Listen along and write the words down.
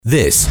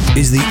This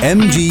is the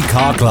MG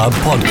Car Club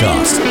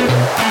podcast.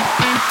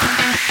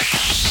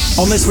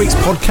 On this week's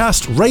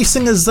podcast,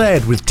 Racing a Z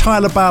with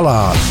Tyler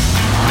Ballard.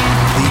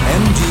 The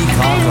MG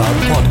Car Club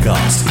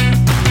podcast.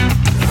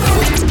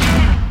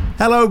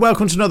 Hello,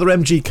 welcome to another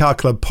MG Car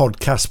Club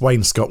podcast.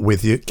 Wayne Scott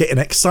with you. Getting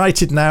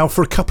excited now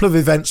for a couple of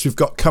events we've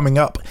got coming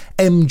up.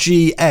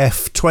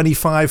 MGF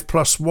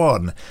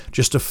 25+1,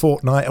 just a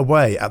fortnight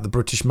away at the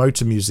British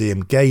Motor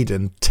Museum,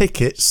 Gaydon.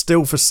 Tickets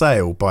still for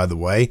sale, by the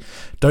way.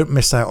 Don't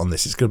miss out on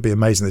this. It's going to be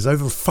amazing. There's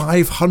over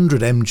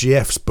 500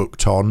 MGFs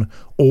booked on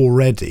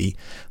already.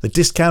 The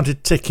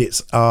discounted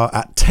tickets are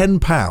at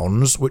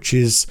 £10, which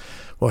is...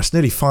 well, it's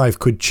nearly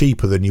 £5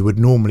 cheaper than you would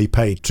normally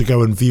pay to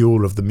go and view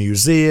all of the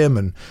museum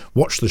and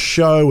watch the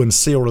show and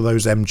see all of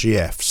those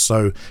MGFs.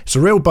 So it's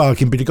a real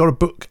bargain, but you've got to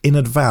book in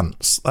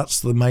advance. That's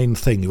the main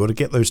thing. You've got to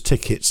get those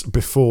tickets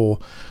before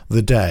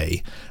the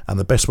day. And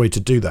the best way to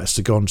do that is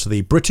to go onto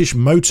the British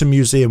Motor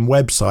Museum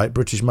website,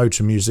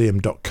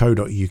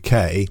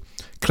 britishmotormuseum.co.uk,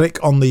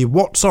 click on the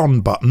What's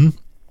On button,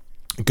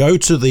 go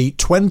to the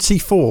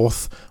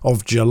 24th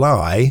of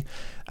July,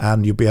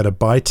 and you'll be able to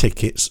buy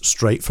tickets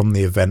straight from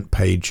the event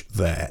page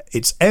there.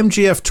 It's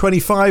MGF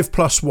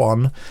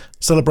 25+1,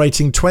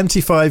 celebrating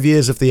 25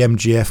 years of the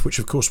MGF, which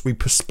of course we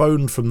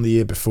postponed from the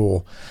year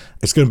before.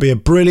 It's going to be a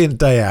brilliant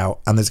day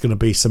out, and there's going to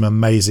be some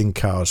amazing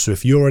cars. So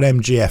if you're an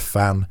MGF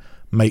fan,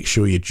 make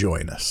sure you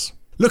join us.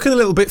 Looking a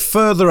little bit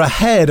further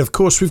ahead, of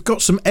course, we've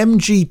got some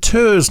MG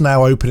tours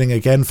now opening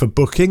again for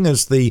booking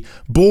as the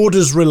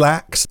borders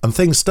relax and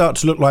things start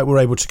to look like we're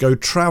able to go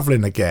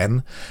travelling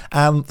again.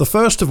 And the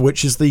first of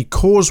which is the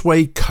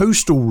Causeway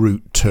Coastal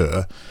Route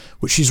Tour,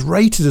 which is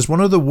rated as one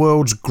of the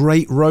world's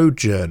great road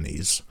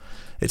journeys.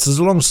 It's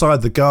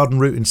alongside the Garden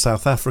Route in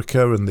South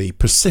Africa and the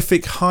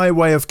Pacific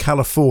Highway of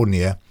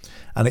California,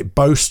 and it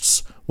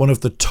boasts one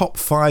of the top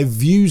 5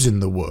 views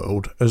in the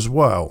world as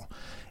well.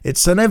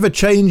 It's an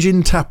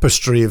ever-changing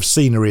tapestry of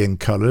scenery and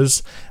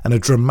colours and a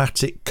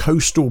dramatic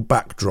coastal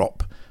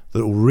backdrop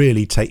that will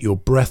really take your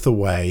breath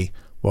away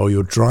while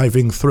you're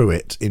driving through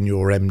it in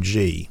your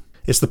MG.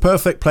 It's the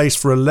perfect place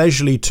for a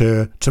leisurely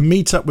tour, to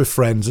meet up with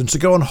friends and to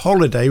go on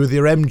holiday with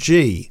your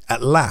MG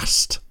at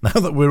last, now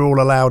that we're all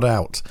allowed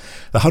out.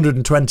 The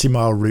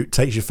 120-mile route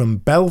takes you from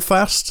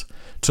Belfast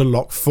to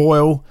Loch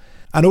Foyle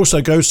and also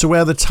goes to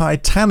where the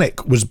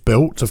Titanic was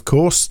built, of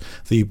course,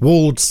 the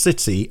walled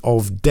city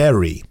of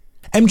Derry.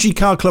 MG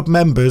Car Club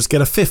members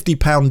get a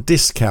 £50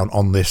 discount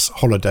on this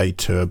holiday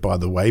tour, by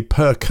the way,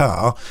 per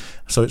car.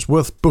 So it's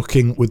worth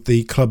booking with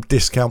the club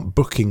discount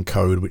booking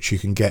code, which you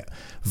can get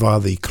via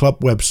the club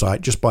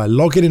website just by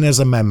logging in as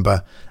a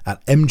member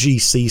at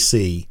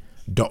mgcc.co.uk.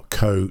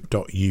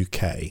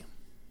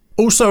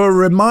 Also a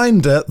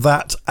reminder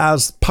that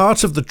as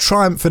part of the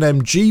Triumph and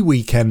MG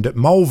weekend at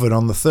Malvern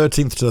on the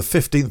 13th to the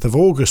 15th of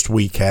August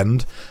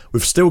weekend,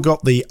 we've still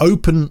got the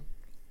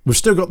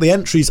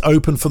entries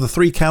open for the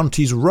Three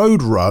Counties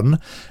Road Run,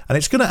 and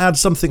it's going to add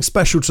something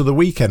special to the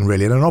weekend,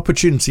 really, and an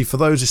opportunity for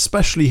those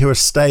especially who are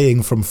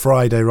staying from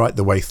Friday right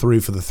the way through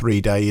for the 3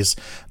 days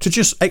to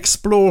just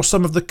explore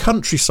some of the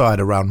countryside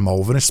around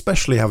Malvern,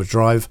 especially have a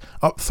drive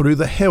up through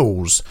the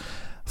hills,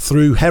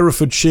 through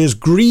Herefordshire's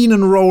green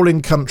and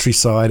rolling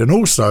countryside, and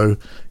also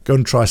go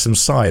and try some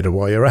cider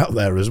while you're out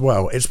there as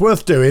well. It's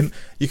worth doing.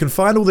 You can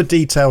find all the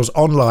details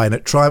online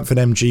at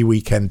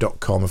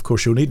triumphantmgweekend.com. Of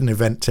course, you'll need an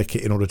event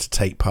ticket in order to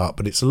take part,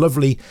 but it's a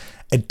lovely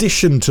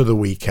addition to the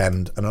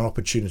weekend and an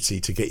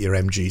opportunity to get your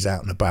MGs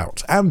out and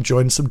about and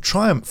join some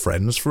Triumph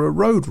friends for a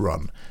road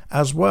run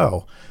as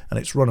well. And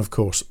it's run, of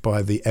course,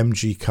 by the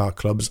MG Car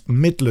Club's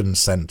Midland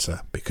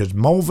Centre, because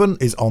Malvern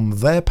is on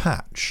their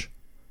patch.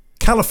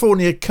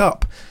 California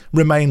Cup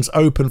remains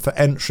open for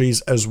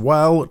entries as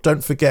well.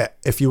 Don't forget,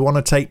 if you want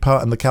to take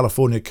part in the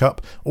California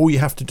Cup, all you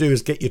have to do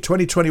is get your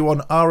 2021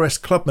 RS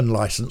Clubman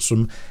licence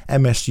from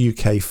MS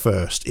UK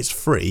first. It's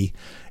free.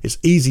 It's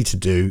easy to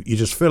do. You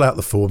just fill out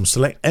the form,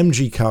 select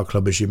MG Car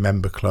Club as your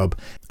member club,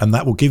 and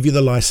that will give you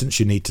the licence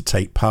you need to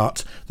take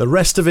part. The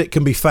rest of it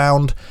can be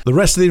found, the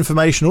rest of the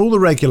information, all the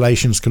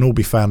regulations can all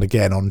be found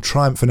again on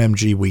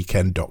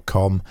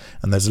triumphantmgweekend.com,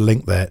 and there's a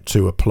link there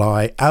to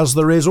apply, as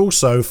there is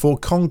also for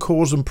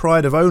Concours and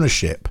Pride of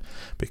Ownership,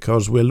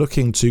 because we're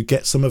looking to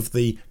get some of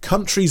the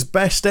country's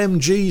best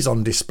MGs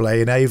on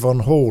display in Avon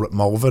Hall at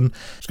Malvern.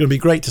 It's going to be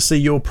great to see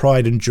your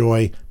pride and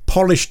joy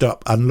polished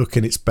up and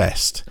looking its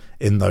best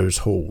in those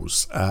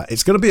halls.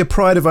 It's going to be a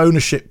pride of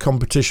ownership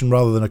competition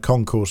rather than a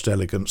concours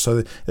d'elegance,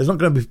 so there's not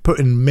going to be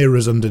putting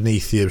mirrors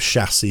underneath your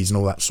chassis and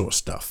all that sort of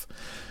stuff.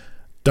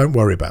 Don't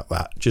worry about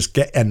that. Just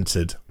get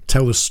entered,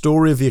 tell the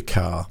story of your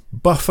car,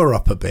 buffer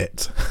up a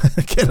bit,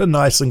 get it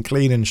nice and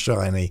clean and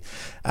shiny,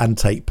 and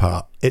take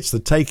part. It's the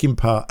taking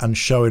part and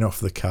showing off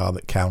the car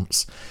that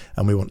counts,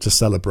 and we want to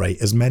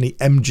celebrate as many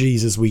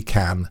MGs as we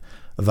can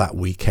that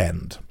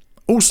weekend.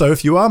 Also,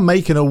 if you are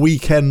making a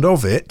weekend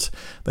of it,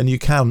 then you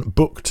can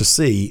book to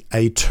see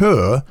a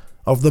tour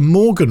of the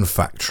Morgan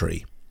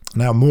factory.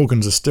 Now,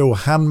 Morgans are still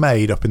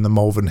handmade up in the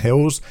Malvern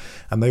Hills,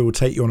 and they will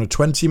take you on a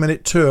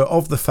 20-minute tour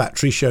of the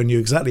factory, showing you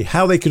exactly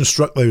how they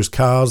construct those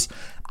cars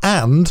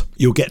And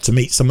you'll get to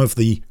meet some of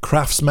the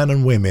craftsmen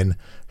and women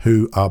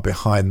who are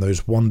behind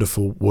those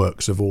wonderful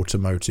works of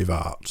automotive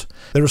art.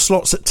 There are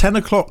slots at 10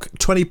 o'clock,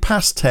 20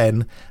 past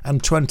 10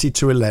 and 20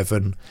 to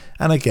 11.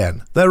 And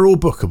again, they're all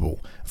bookable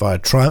via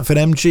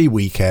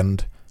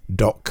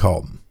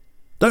triumphandmgweekend.com.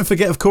 Don't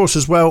forget, of course,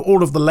 as well,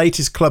 all of the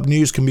latest club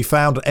news can be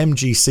found at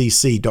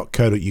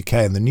mgcc.co.uk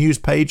in the news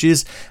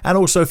pages. And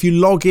also, if you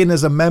log in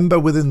as a member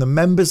within the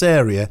members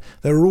area,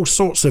 there are all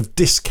sorts of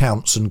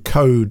discounts and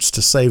codes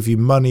to save you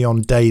money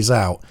on days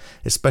out,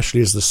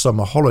 especially as the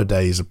summer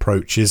holidays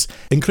approaches,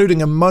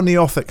 including a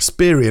money-off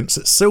experience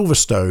at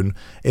Silverstone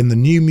in the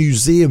new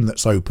museum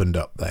that's opened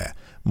up there.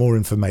 More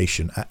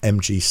information at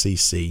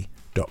mgcc.co.uk.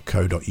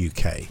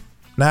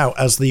 Now,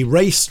 as the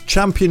race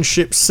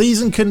championship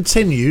season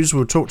continues,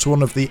 we'll talk to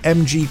one of the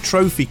MG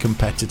Trophy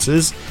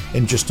competitors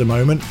in just a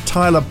moment,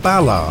 Tyler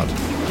Ballard,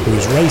 who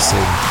is racing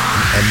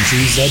in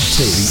MGZT.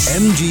 The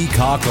MG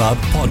Car Club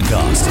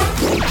podcast.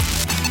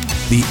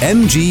 The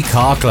MG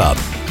Car Club,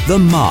 the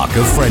mark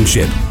of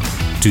friendship.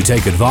 To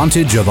take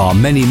advantage of our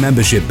many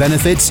membership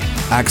benefits,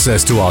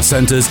 access to our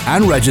centres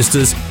and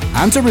registers,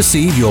 and to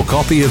receive your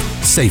copy of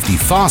Safety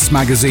Fast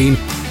magazine,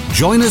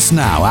 join us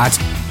now at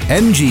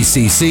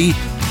mgcc.co.uk,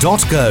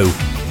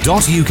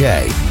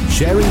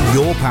 sharing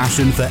your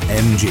passion for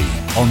MG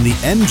on the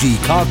MG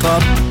Car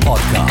Club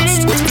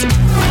podcast.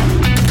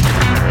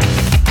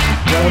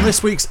 Well, on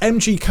this week's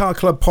MG Car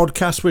Club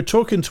podcast, we're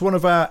talking to one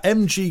of our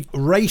MG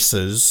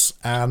racers,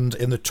 and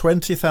in the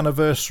 20th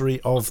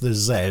anniversary of the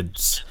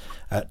Zeds,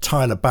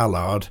 Tyler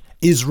Ballard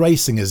is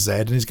racing a Z,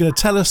 and he's going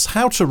to tell us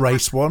how to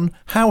race one,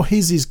 how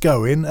his is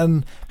going,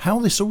 and how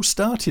this all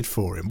started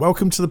for him.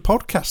 Welcome to the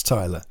podcast,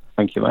 Tyler.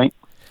 Thank you, mate.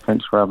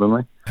 Thanks for having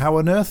me. How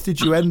on earth did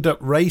you end up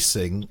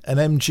racing an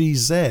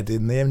MGZ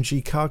in the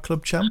MG Car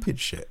Club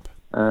Championship?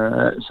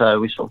 So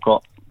we sort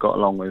of got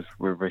along with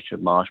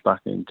Richard Marsh back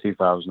in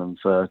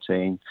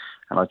 2013,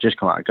 and I'd just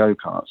come out of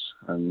go-karts,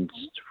 and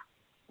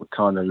we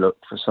kind of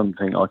looked for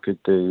something I could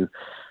do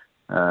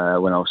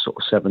when I was sort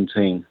of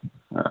 17,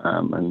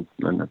 and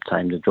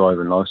obtained a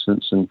driving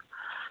licence, and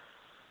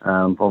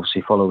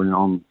obviously following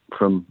on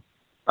from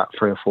about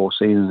 3 or 4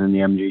 seasons in the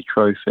MG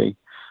Trophy,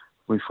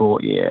 we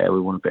thought, yeah, we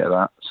want a bit of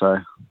that. So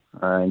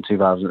in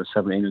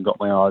 2017, I got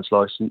my R's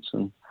licence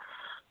and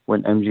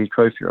went MG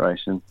Trophy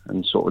racing,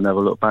 and sort of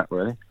never looked back,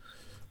 really.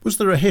 Was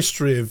there a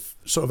history of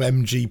sort of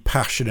MG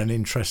passion and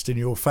interest in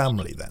your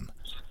family then?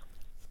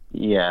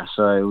 Yeah,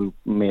 so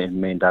me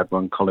and Dad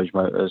run College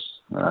Motors.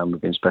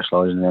 We've been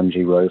specialising in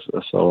MG Road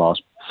for the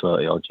last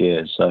 30 odd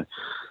years. So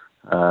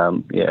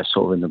yeah,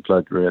 sort of in the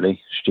blood,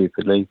 really,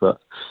 stupidly, but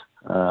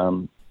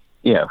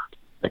yeah,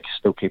 they can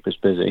still keep us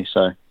busy,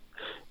 so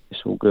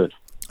it's all good.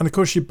 And of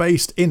course, you're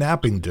based in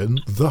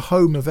Abingdon, the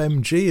home of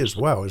MG as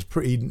well. It's a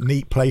pretty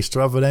neat place to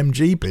have an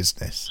MG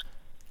business.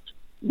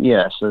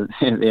 Yeah, so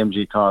the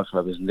MG Car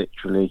Club is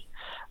literally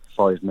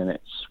 5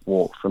 minutes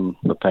walk from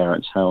the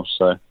parents' house.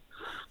 So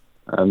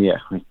yeah,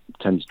 we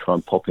tend to try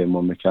and pop in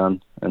when we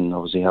can, and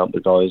obviously help the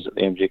guys at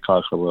the MG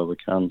Car Club where we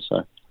can.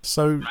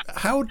 So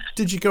how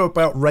did you go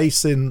about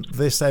racing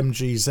this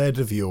MGZ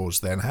of yours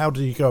then? How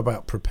did you go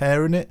about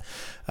preparing it?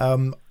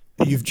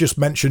 You've just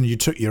mentioned you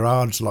took your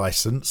ARDS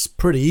licence.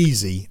 Pretty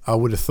easy, I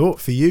would have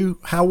thought, for you.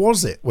 How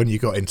was it when you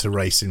got into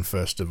racing,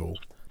 first of all?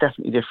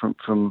 Definitely different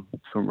from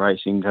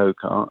racing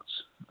go-karts.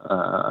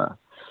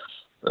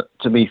 But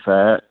to be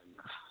fair,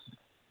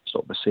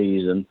 sort of a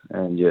season,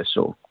 and you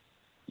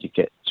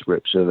get to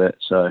grips with it.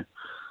 So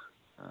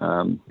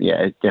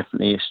yeah, it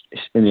definitely is.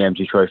 In the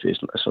MG Trophy,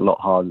 it's a lot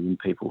harder than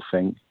people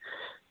think.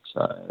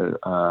 So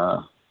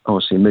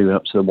obviously, moving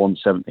up to the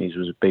 170s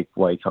was a big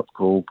wake-up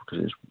call,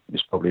 because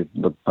it's probably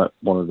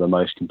one of the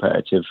most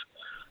competitive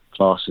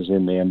classes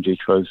in the MG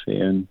Trophy,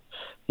 and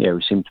yeah,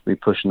 we seem to be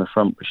pushing the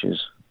front, which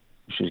is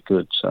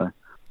good. So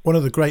one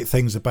of the great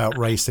things about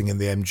racing in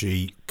the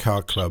MG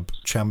Car Club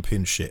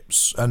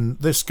Championships, and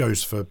this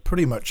goes for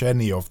pretty much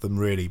any of them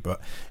really,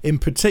 but in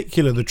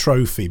particular the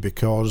Trophy,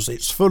 because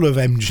it's full of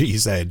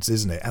MGZs,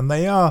 isn't it? And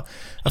they are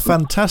a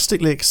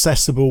fantastically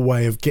accessible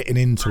way of getting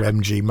into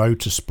MG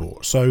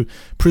motorsport. So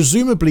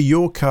presumably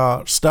your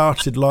car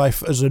started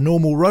life as a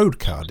normal road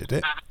car, did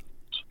it?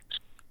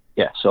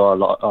 Yeah,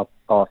 so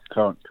our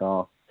current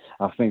car,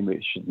 I think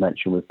we should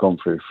mention we've gone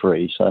through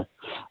 3, so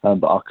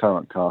but our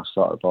current car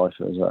started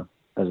life as a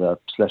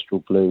Celestial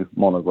Blue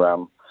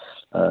monogram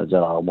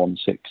ZR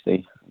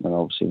 160, and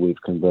obviously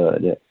we've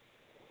converted it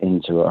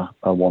into a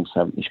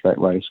 170 spec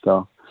race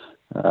car.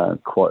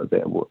 Quite a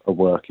bit of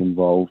work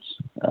involved.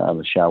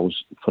 The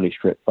shell's fully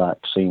stripped back,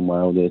 seam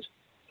welded,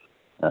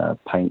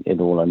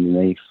 painted all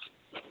underneath.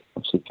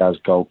 Obviously gas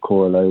gold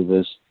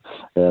coilovers.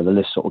 The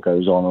list sort of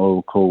goes on,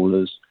 oil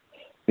coolers.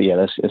 But yeah,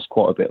 there's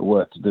quite a bit of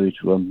work to do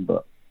to them,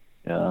 but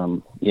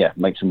yeah,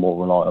 makes them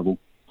more reliable.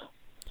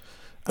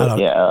 But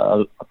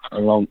yeah,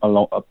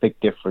 a big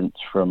difference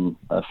from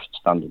a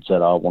standard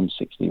ZR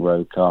 160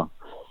 road car.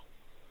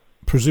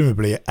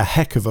 Presumably a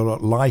heck of a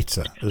lot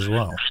lighter as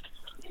well.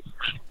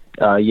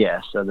 Yeah,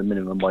 so the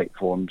minimum weight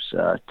for them's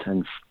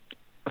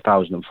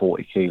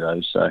 1,040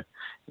 kilos. So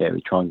yeah,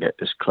 we try and get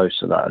as close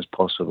to that as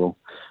possible.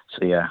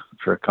 So yeah,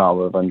 for a car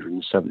with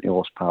 170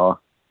 horsepower,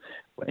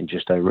 weighing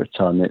just over a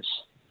ton,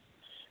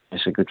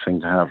 it's a good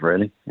thing to have,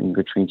 really, and a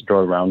good thing to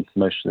drive around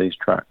most of these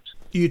tracks.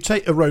 You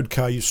take a road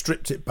car, you've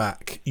stripped it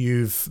back,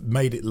 you've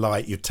made it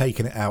light, you've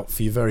taken it out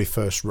for your very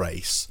first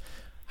race.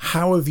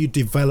 How have you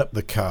developed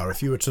the car?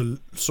 If you were to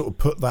sort of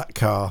put that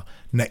car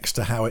next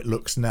to how it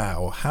looks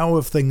now, how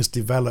have things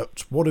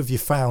developed? What have you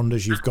found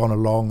as you've gone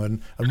along,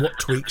 and what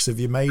tweaks have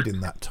you made in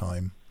that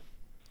time?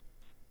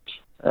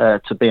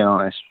 To be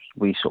honest,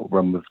 we sort of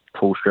run with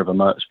Paul Striver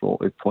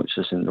Motorsport. It points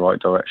us in the right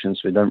direction,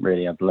 so we don't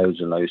really have loads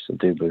to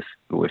do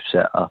with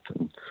setup.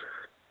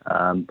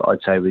 But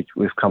I'd say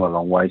we've come a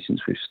long way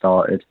since we've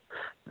started.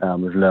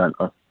 We've learnt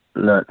a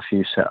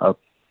few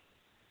setup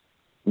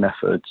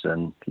methods,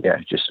 and yeah,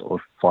 just sort of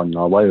finding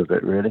our way with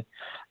it, really.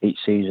 Each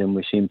season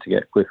we seem to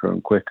get quicker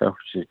and quicker,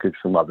 which is good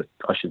for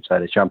I should say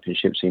the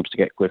championship seems to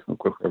get quicker and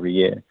quicker every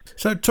year.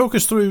 So talk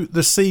us through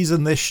the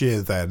season this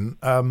year then.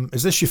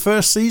 Is this your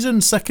first season,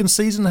 second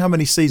season? How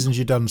many seasons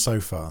you done so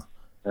far?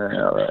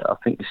 I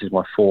think this is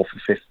my fourth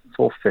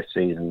or fifth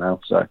season now.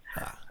 So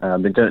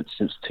I've been doing it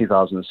since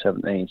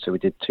 2017. So we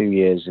did 2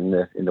 years in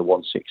the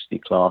 160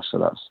 class. So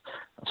that's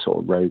a sort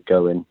of road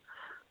going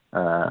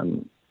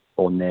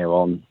or near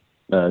on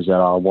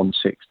ZR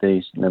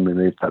 160s, and then we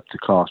moved up to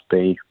Class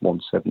B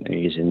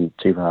 170s in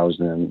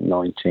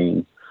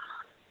 2019,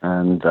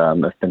 and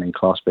I've been in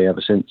Class B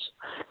ever since.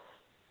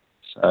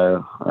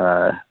 So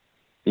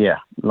yeah,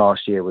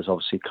 last year was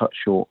obviously cut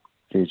short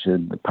due to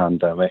the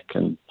pandemic,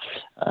 and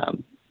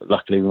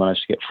luckily we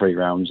managed to get 3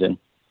 rounds in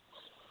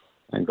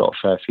and got a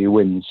fair few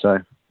wins. So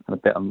a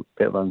bit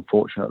of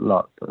unfortunate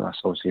luck, but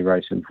that's obviously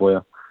racing for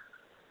you.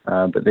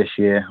 But this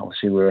year,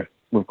 obviously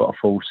we've got a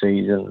full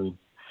season, and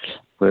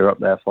we're up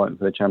there fighting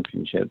for the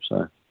championship.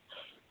 So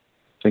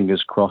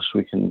fingers crossed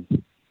we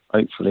can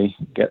hopefully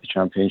get the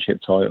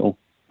championship title.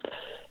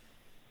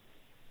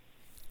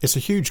 It's a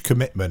huge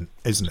commitment,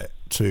 isn't it,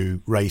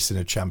 to race in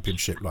a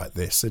championship like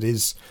this? It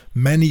is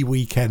many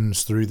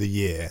weekends through the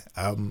year.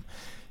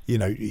 You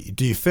know,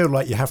 do you feel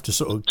like you have to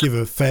sort of give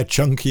a fair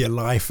chunk of your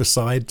life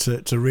aside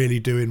to really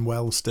doing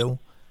well still?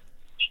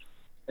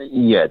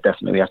 Yeah,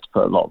 definitely. We have to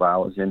put a lot of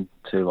hours in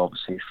to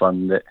obviously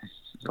fund it.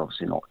 It's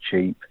obviously not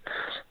cheap.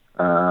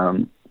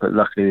 But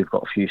luckily we've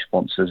got a few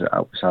sponsors that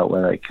help us out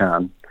where they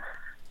can.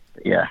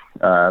 But yeah,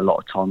 a lot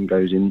of time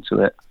goes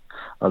into it,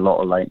 a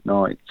lot of late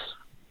nights,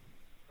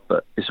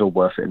 but it's all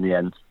worth it in the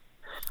end.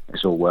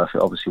 It's all worth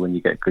it. Obviously when you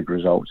get good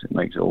results, it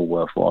makes it all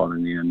worthwhile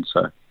in the end.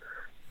 So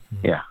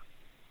yeah.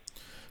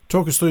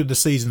 Talk us through the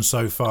season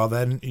so far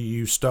then.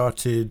 You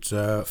started,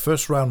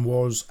 first round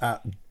was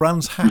at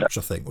Brands Hatch,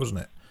 I think,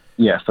 wasn't it?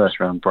 Yeah, first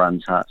round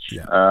Brands Hatch.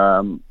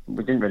 Yeah.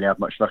 We didn't really have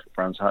much luck at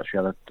Brands Hatch.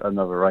 We had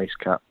another race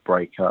cap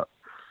breakup.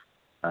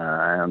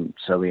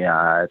 So we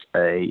had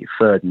a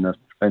third in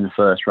the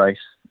first race,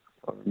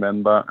 I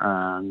remember,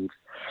 and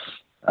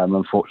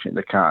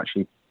unfortunately the car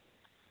actually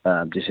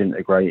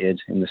disintegrated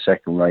in the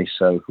second race,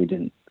 so we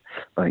didn't.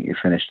 I think we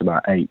finished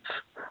about 8th,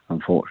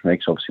 unfortunately,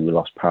 because obviously we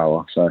lost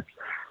power. So,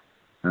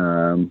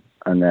 and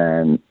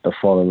then the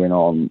following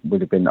on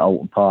would have been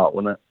Alton Park,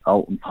 wasn't it?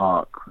 Alton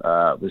Park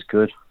was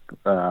good.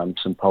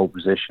 Some pole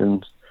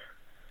positions,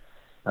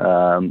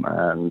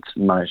 and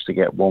managed to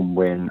get 1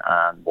 win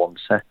and 1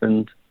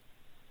 second.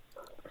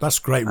 That's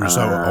a great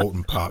result at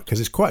Alton Park, because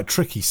it's quite a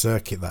tricky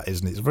circuit, that,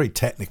 isn't it? It's very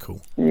technical.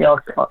 Yeah,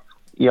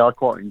 I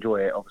quite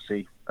enjoy it.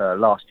 Obviously,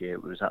 last year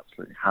it was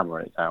absolutely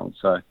hammering it down,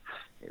 so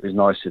it was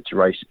nicer to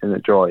race in the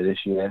dry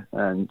this year.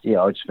 And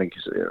yeah, I just think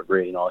it's a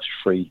really nice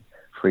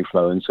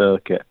free-flowing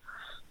circuit.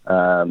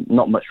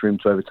 Not much room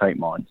to overtake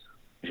mine,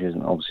 which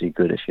isn't obviously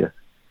good if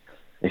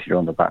you're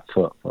on the back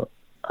foot.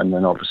 And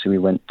then obviously we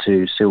went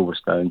to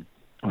Silverstone,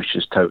 which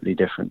is totally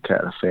different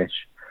kettle of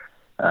fish.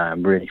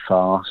 Really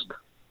fast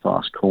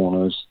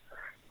corners,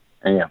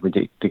 and yeah, we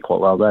did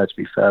quite well there. To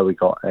be fair, I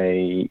got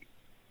a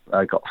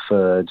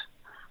third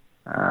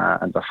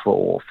and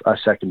a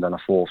second and a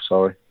fourth.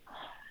 Sorry.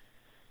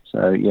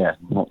 So yeah,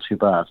 not too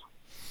bad.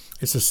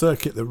 It's a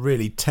circuit that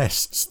really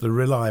tests the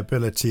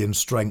reliability and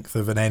strength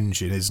of an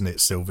engine, isn't it,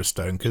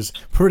 Silverstone? Because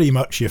pretty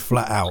much you're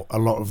flat out a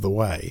lot of the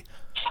way.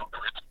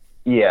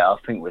 Yeah, I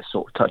think we're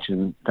sort of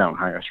touching down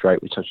Hanger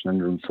Straight. We're touching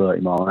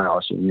 130 mile an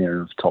hour, so near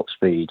enough top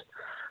speed.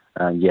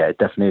 And yeah, it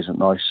definitely isn't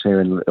nice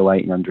hearing little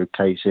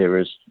 1800k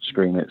series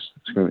scream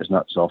its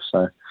nuts off.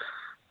 So,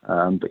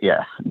 but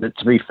yeah,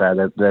 to be fair,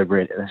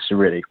 it's a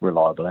really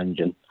reliable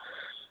engine,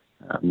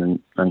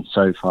 and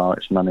so far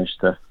it's managed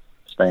to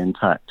stay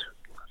intact.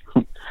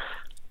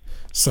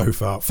 So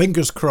far,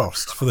 fingers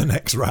crossed for the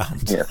next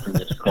round. Yeah,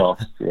 fingers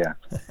crossed. Yeah.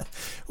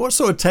 What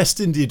sort of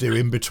testing do you do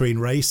in between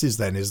races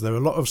then? Is there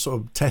a lot of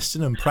sort of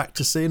testing and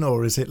practicing,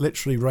 or is it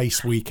literally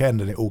race weekend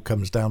and it all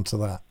comes down to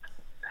that?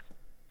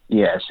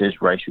 Yes,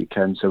 it's race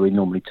weekend, so we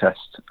normally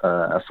test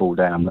a full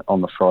day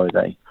on the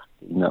Friday,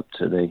 leading up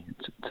to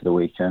the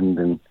weekend,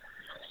 and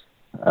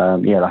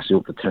yeah, that's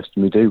all the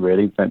testing we do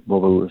really. Don't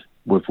bother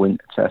with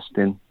winter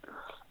testing,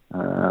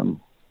 and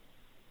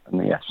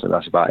yeah, so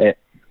that's about it.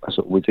 That's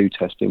what we do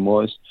testing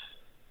wise.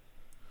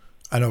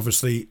 And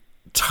obviously,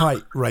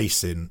 tight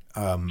racing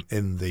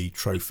in the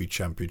Trophy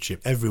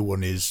Championship.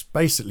 Everyone is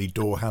basically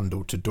door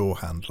handle to door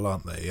handle,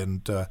 aren't they?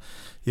 And,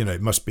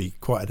 it must be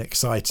quite an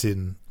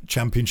exciting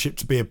championship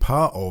to be a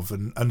part of,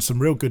 and some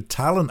real good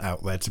talent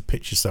out there to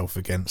pitch yourself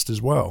against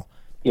as well.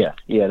 Yeah,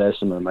 there's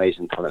some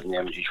amazing talent in the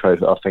MG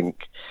Trophy. I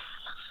think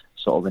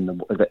sort of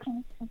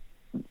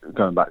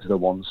going back to the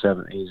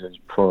 170s, there's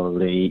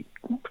probably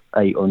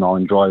 8 or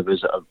 9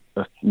 drivers that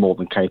are more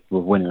than capable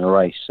of winning a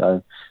race.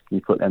 So you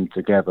put them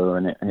together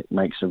and it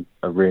makes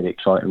a really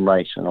exciting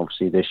race. And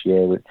obviously this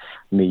year with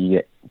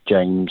me,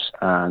 James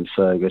and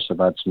Fergus have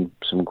had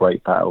some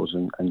great battles,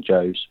 and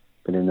Joe's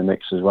been in the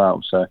mix as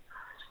well. So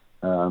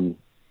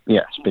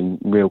it's been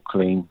real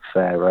clean,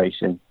 fair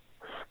racing,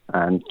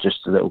 and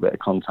just a little bit of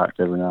contact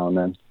every now and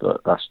then.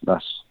 But that's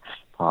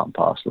part and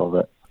parcel of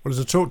it. Well, as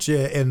I talked to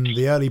you in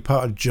the early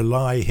part of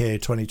July here,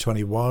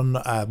 2021,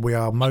 we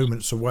are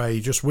moments away,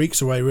 just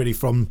weeks away really,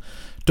 from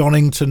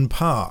Donington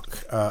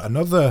Park,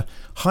 another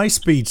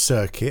high-speed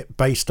circuit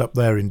based up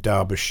there in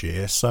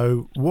Derbyshire.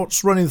 So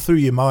what's running through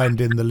your mind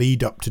in the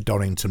lead up to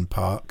Donington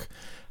Park?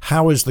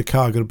 How is the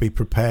car going to be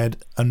prepared?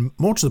 And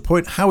more to the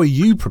point, how are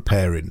you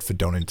preparing for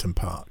Donington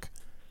Park?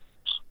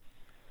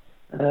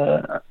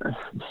 I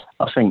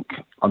think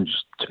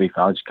to be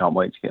fair, I just can't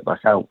wait to get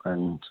back out,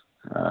 and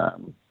I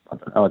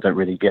don't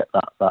really get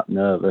that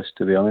nervous,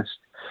 to be honest.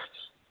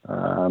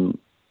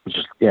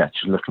 Just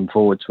looking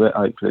forward to it.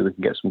 Hopefully we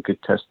can get some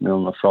good testing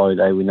on the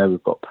Friday. We know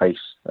we've got pace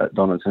at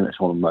Donington. It's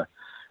one of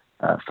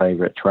my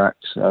favourite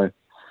tracks. So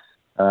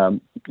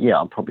I'm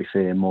probably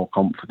feeling more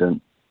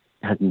confident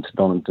heading to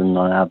Donington than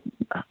I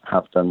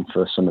have done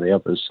for some of the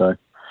others. So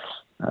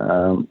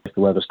if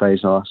the weather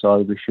stays on our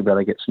side, we should be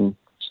able to get some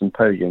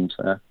podiums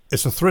there.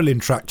 It's a thrilling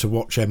track to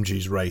watch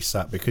MG's race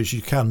at, because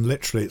you can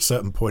literally at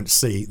certain points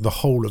see the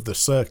whole of the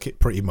circuit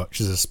pretty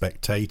much as a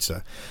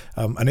spectator.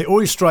 And it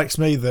always strikes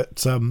me that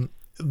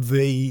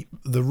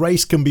the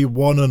race can be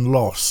won and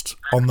lost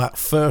on that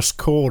first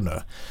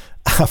corner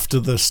after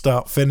the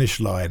start-finish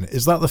line.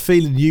 Is that the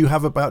feeling you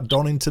have about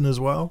Donington as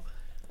well?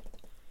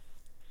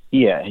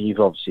 Yeah, you've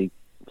obviously...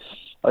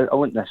 I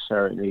wouldn't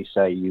necessarily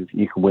say you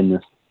can win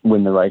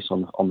the race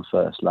on the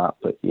first lap,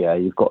 but yeah,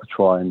 you've got to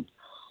try and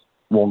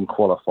 1,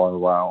 qualify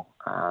well,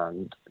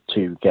 and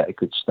 2, get a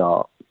good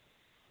start.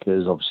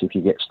 Because obviously, if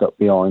you get stuck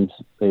behind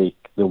the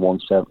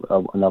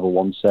 170, another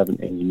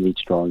 170, and you need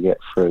to try and get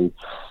through,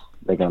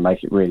 they're going to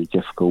make it really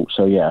difficult.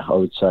 So yeah, I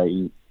would say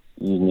you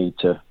need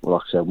to,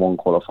 like I said, 1,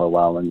 qualify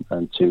well,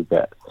 and 2,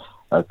 get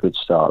a good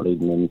start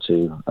leading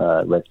into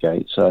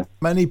Redgate. So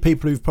many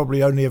people who've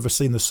probably only ever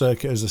seen the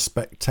circuit as a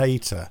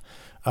spectator,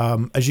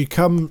 as you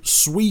come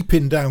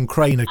sweeping down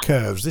Craner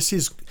Curves,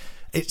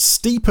 it's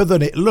steeper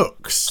than it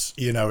looks.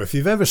 If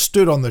you've ever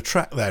stood on the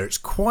track there, it's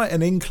quite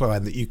an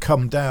incline that you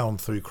come down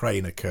through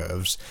Craner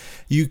Curves.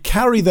 You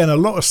carry then a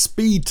lot of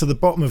speed to the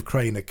bottom of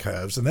Craner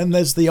Curves, and then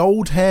there's the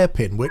old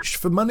hairpin, which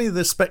for many of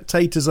the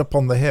spectators up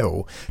on the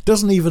hill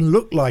doesn't even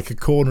look like a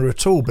corner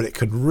at all, but it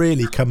can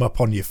really come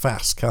up on you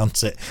fast,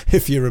 can't it,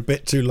 if you're a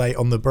bit too late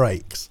on the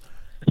brakes?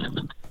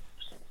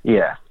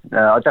 Yeah,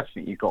 I definitely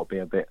think you've got to be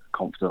a bit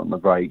confident on the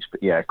brakes,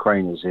 but yeah,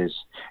 Craners is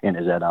in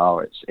a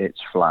ZR, it's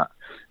flat.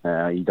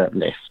 You don't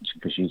lift,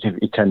 because you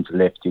tend to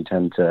lift, you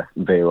tend to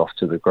veer off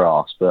to the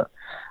grass. But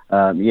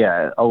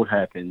Old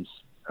Hairpin's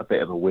a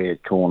bit of a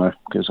weird corner,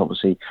 because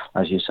obviously,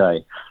 as you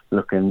say,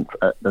 looking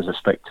as a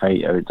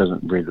spectator, it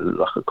doesn't really look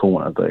like a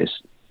corner, but it's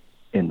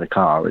in the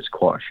car, it's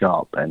quite a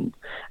sharp bend,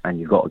 and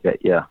you've got to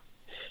get your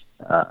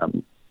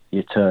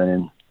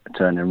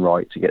turning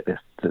right to get the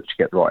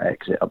right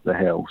exit up the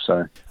hill.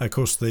 So of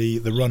course the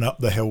run up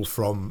the hill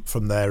from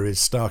there is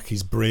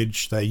Starkey's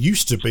Bridge. There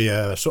used to be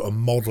a sort of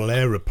model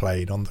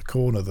aeroplane on the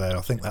corner there.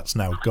 I think that's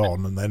now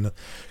gone, and then of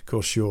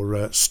course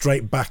you're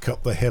straight back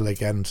up the hill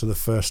again to the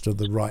first of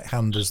the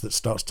right-handers that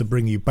starts to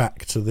bring you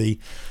back to the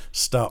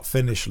start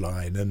finish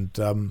line.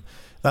 And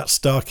that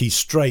Starkey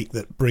Straight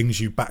that brings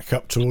you back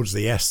up towards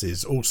the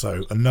S's,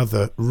 also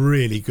another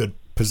really good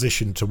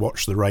position to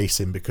watch the race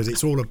in, because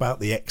it's all about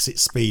the exit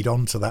speed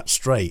onto that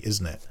straight,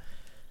 isn't it?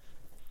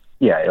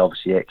 Yeah,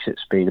 obviously exit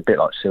speed, a bit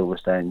like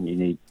Silverstone, you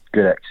need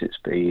good exit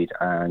speed,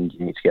 and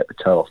you need to get the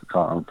toe off the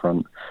car in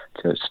front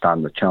to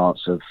stand the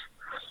chance of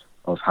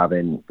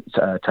having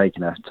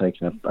taken a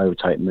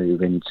overtake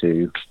move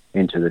into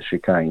the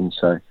chicane.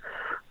 So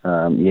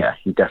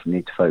you definitely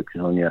need to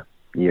focus on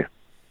your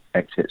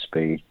exit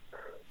speed.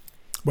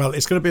 Well,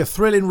 it's going to be a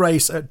thrilling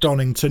race at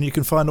Donington. You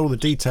can find all the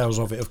details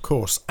of it, of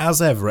course,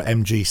 as ever at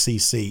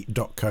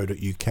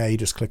mgcc.co.uk.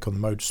 Just click on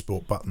the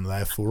motorsport button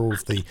there for all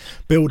of the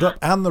build-up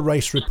and the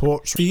race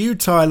reports. For you,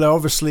 Tyler,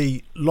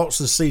 obviously lots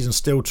of the season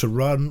still to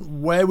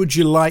run. Where would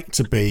you like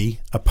to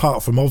be,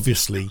 apart from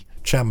obviously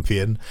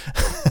champion?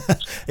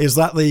 Is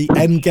that the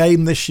end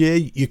game this year?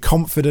 You're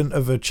confident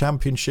of a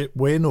championship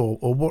win, or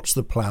what's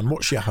the plan?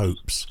 What's your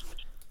hopes?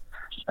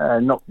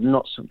 Not.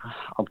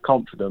 I'm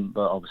confident,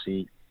 but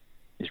obviously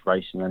it's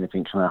racing,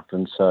 anything can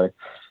happen. So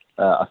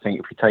I think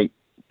if we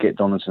get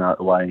Donington out of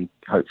the way,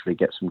 hopefully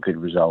get some good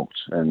results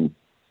and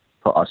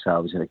put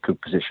ourselves in a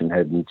good position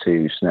heading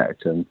to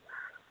Snetterton,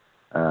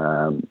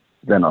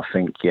 then I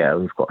think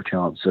we've got a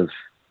chance of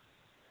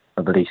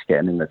at least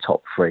getting in the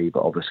top 3.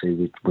 But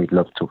obviously we'd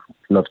love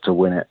to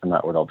win it, and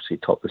that would obviously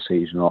top the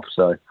season off.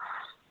 So,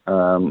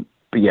 but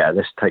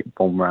let's take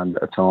one round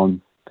at a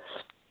time,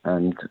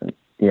 and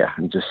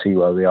just see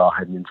where we are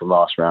heading into the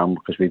last round,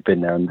 because we've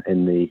been there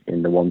in the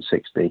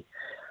 160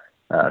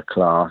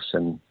 class,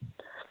 and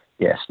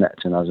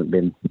Snetterton hasn't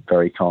been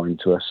very kind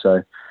to us.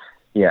 So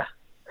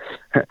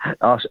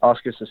ask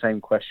us the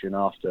same question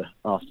after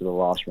the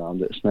last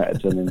round at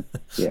Snetterton,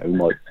 and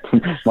we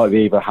might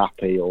be either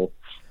happy or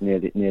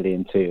nearly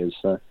in tears.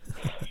 So.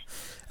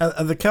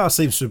 And the car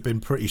seems to have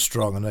been pretty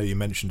strong. I know you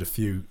mentioned a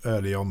few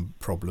early on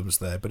problems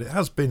there, but it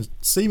has been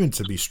seeming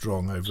to be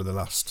strong over the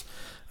last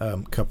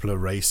couple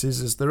of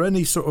races. Is there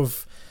any sort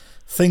of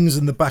things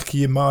in the back of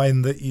your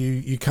mind that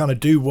you kind of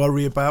do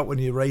worry about when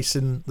you're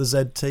racing the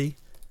ZT?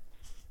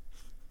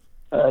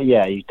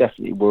 You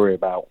definitely worry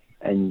about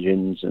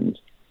engines and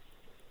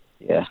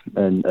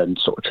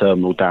sort of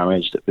terminal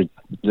damage that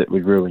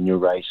would ruin your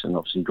race and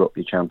obviously drop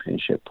your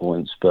championship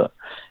points. But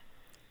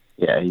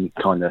you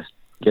kind of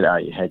get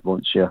out of your head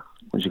once you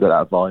got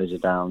that visor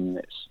down and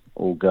it's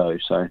all go.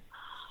 So,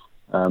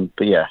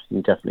 but you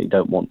definitely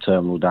don't want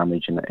terminal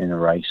damage in a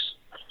race.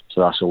 So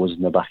that's always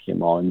in the back of your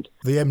mind.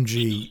 The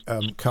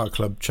MG Car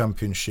Club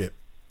Championship,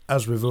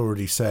 as we've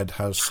already said,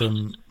 has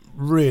some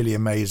really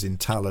amazing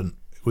talent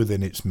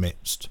within its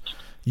midst.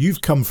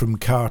 You've come from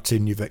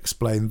karting, you've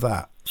explained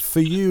that.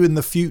 For you in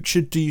the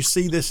future, do you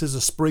see this as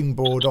a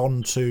springboard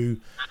onto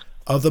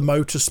other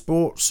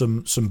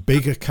motorsports, some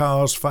bigger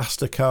cars,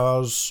 faster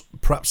cars,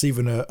 perhaps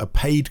even a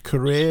paid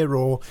career,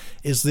 or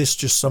is this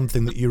just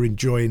something that you're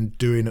enjoying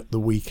doing at the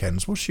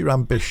weekends? What's your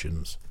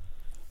ambitions?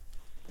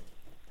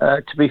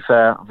 To be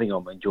fair, I think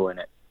I'm enjoying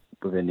it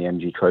within the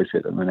MG Trophy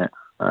at the minute.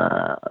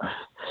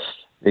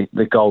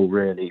 The goal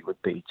really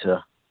would be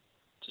to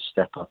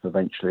step up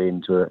eventually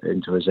into a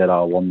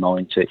ZR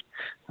 190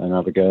 and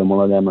have a go in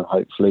one of them, and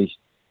hopefully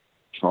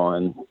try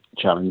and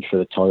challenge for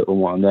the title in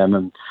one of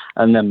them,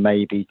 and then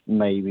maybe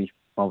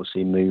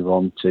obviously move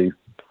on to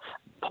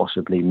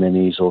possibly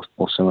minis or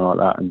something like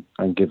that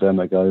and give them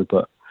a go.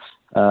 But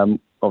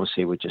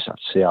obviously we just have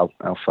to see how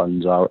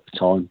funds are at the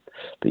time.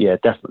 But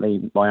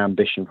definitely my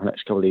ambition for the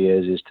next couple of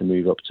years is to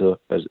move up to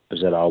a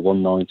ZR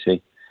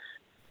 190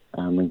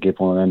 and give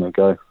one of them a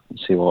go and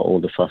see what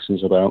all the fuss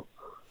is about.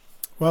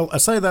 Well, I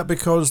say that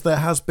because there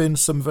has been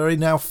some very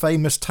now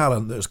famous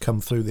talent that has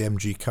come through the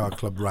MG Car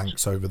Club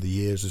ranks over the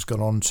years, has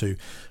gone on to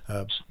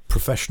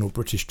professional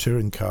British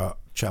Touring Car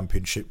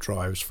Championship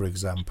drives, for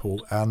example,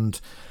 and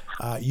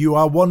you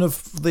are one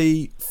of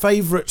the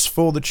favourites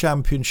for the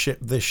championship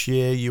this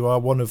year. You are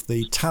one of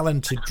the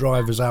talented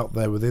drivers out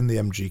there within the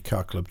MG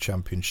Car Club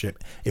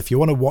Championship. If you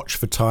want to watch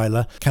for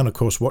Tyler, you can of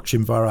course watch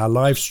him via our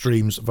live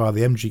streams via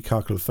the MG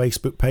Car Club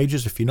Facebook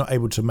pages. If you're not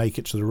able to make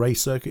it to the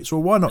race circuits,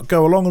 well, why not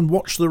go along and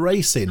watch the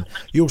racing?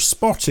 You'll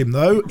spot him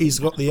though. He's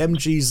got the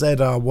MG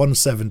ZR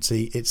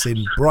 170. It's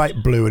in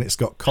bright blue and it's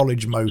got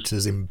College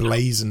Motors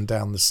emblazoned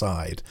down the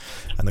side.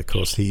 And of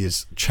course he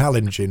is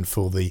challenging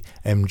for the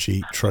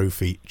MG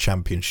Trophy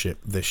Championship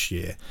this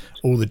year,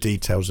 all the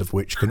details of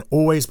which can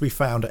always be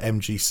found at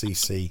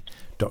mgcc.co.uk.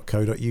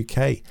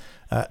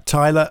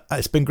 Tyler,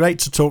 it's been great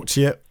to talk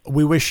to you.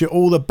 We wish you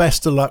all the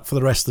best of luck for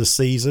the rest of the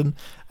season,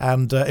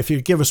 and if you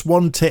could give us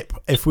one tip,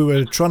 if we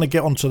were trying to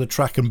get onto the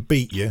track and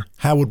beat you,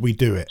 how would we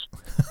do it?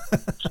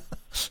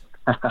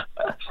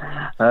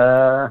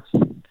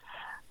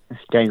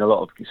 Gained a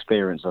lot of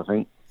experience, I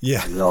think.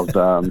 Yeah. I've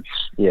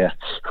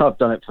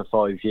done it for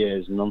 5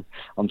 years and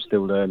I'm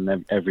still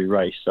learning every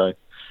race. So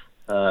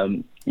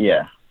I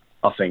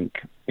think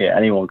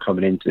anyone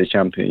coming into the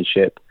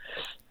championship,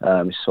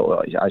 it's sort of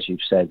like, as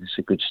you've said, it's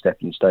a good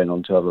stepping stone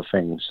onto other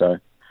things. So,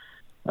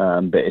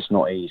 but it's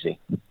not easy,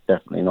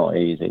 definitely not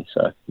easy.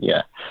 So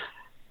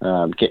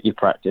get your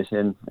practice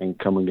in and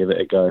come and give it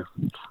a go.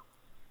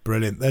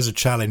 Brilliant. There's a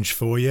challenge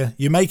for you.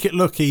 You make it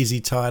look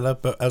easy, Tyler,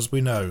 but as we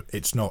know,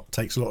 it's not. It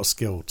takes a lot of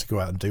skill to go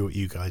out and do what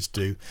you guys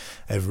do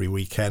every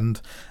weekend.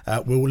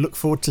 We'll look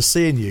forward to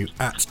seeing you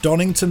at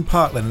Donington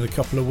Parkland in a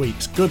couple of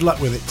weeks. Good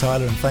luck with it,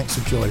 Tyler, and thanks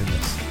for joining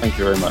us. Thank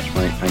you very much,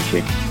 mate. Thank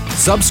you.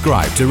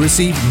 Subscribe to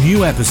receive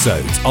new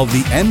episodes of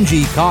the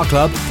MG Car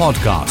Club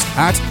podcast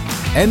at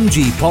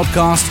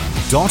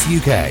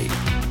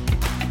mgpodcast.uk.